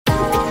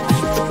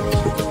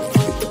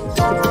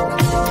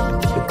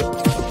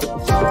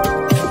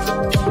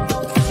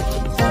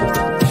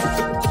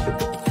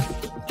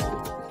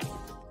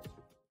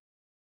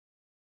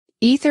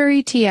Ether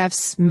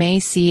ETFs may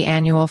see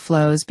annual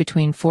flows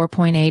between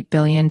 $4.8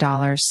 billion,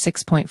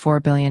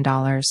 $6.4 billion.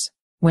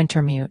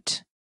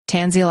 Wintermute.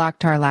 Tanzeel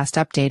Akhtar last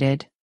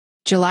updated.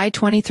 July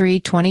 23,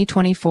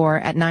 2024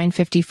 at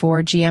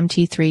 9:54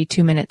 GMT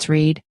 2 minutes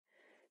read.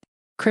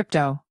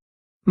 Crypto.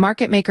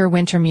 Market maker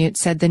Wintermute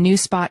said the new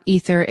spot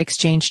Ether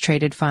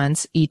exchange-traded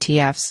funds,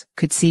 ETFs,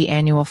 could see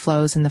annual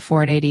flows in the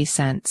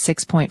 $4.80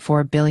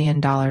 $6.4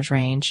 billion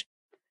range.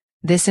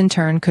 This in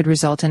turn could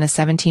result in a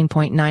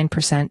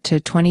 17.9% to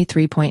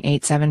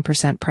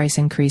 23.87% price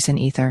increase in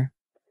Ether.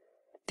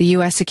 The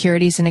U.S.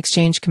 Securities and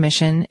Exchange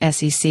Commission,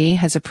 SEC,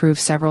 has approved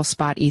several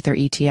spot Ether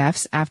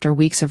ETFs after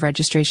weeks of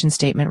registration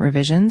statement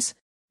revisions.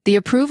 The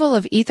approval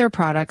of Ether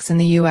products in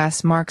the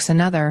U.S. marks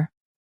another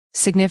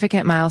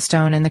significant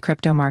milestone in the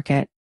crypto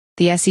market.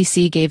 The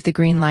SEC gave the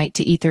green light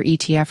to Ether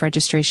ETF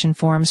registration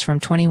forms from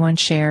 21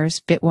 shares,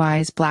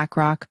 Bitwise,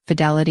 BlackRock,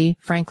 Fidelity,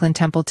 Franklin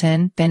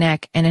Templeton,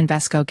 VanEck, and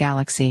Invesco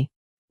Galaxy,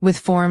 with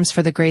forms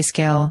for the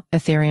Grayscale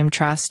Ethereum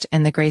Trust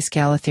and the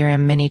Grayscale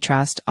Ethereum Mini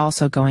Trust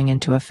also going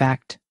into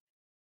effect.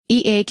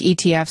 Ether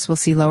ETFs will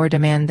see lower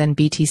demand than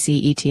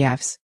BTC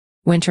ETFs.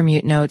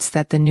 Wintermute notes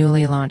that the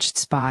newly launched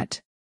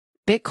spot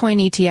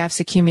Bitcoin ETFs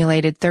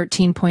accumulated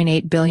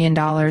 $13.8 billion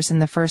in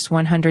the first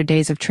 100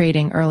 days of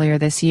trading earlier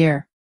this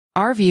year.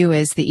 Our view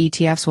is the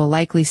ETFs will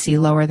likely see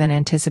lower than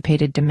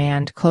anticipated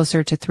demand,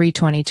 closer to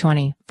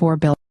 $324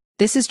 billion.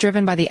 This is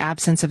driven by the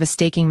absence of a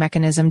staking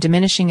mechanism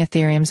diminishing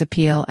Ethereum's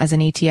appeal as an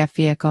ETF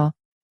vehicle,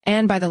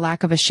 and by the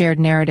lack of a shared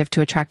narrative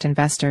to attract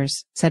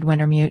investors, said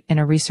Wintermute in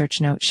a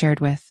research note shared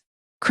with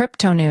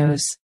Crypto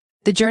News.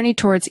 The journey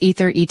towards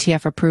Ether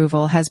ETF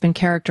approval has been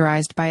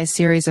characterized by a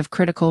series of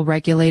critical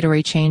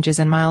regulatory changes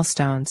and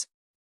milestones.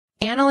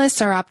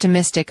 Analysts are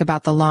optimistic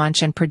about the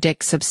launch and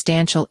predict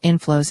substantial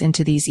inflows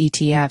into these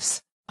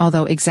ETFs,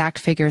 although exact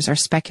figures are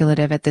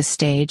speculative at this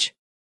stage.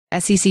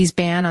 SEC's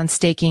ban on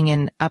staking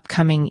in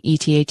upcoming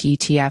ETH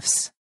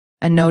ETFs.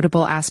 A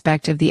notable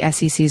aspect of the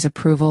SEC's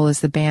approval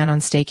is the ban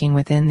on staking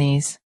within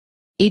these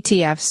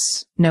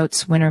ETFs,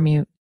 notes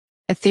Wintermute.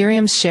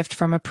 Ethereum's shift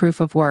from a proof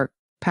of work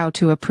 (POW)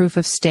 to a proof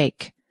of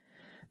stake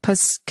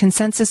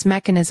consensus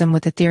mechanism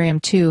with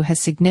Ethereum 2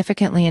 has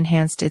significantly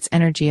enhanced its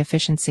energy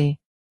efficiency.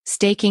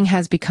 Staking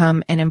has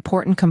become an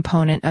important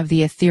component of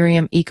the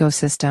Ethereum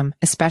ecosystem,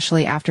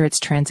 especially after its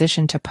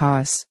transition to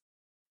POWs.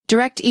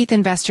 Direct ETH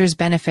investors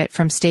benefit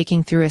from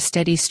staking through a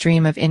steady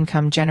stream of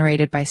income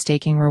generated by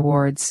staking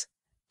rewards,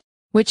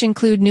 which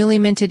include newly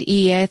minted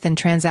ETH and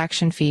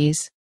transaction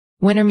fees.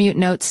 Wintermute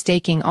notes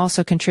staking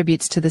also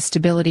contributes to the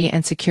stability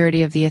and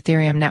security of the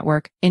Ethereum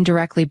network,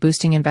 indirectly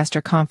boosting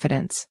investor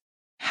confidence.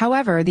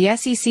 However, the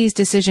SEC's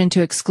decision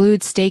to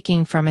exclude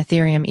staking from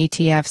Ethereum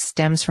ETFs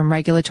stems from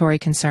regulatory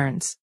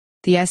concerns.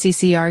 The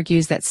SEC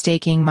argues that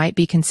staking might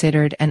be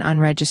considered an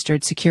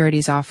unregistered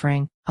securities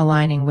offering,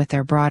 aligning with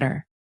their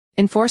broader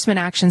enforcement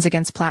actions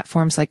against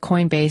platforms like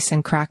Coinbase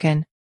and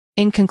Kraken.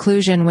 In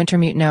conclusion,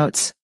 Wintermute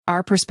notes,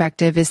 our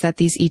perspective is that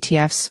these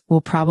ETFs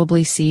will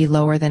probably see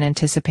lower than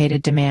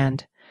anticipated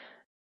demand,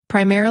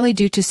 primarily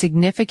due to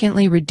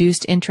significantly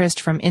reduced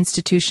interest from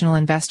institutional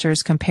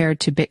investors compared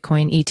to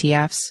Bitcoin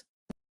ETFs.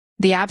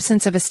 The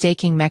absence of a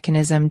staking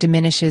mechanism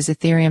diminishes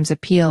Ethereum's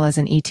appeal as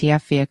an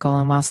ETF vehicle,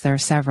 and whilst there are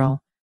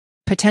several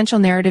potential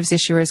narratives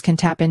issuers can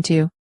tap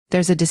into,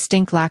 there's a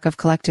distinct lack of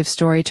collective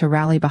story to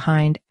rally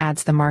behind,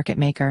 adds the market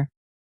maker.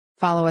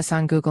 Follow us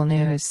on Google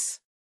News.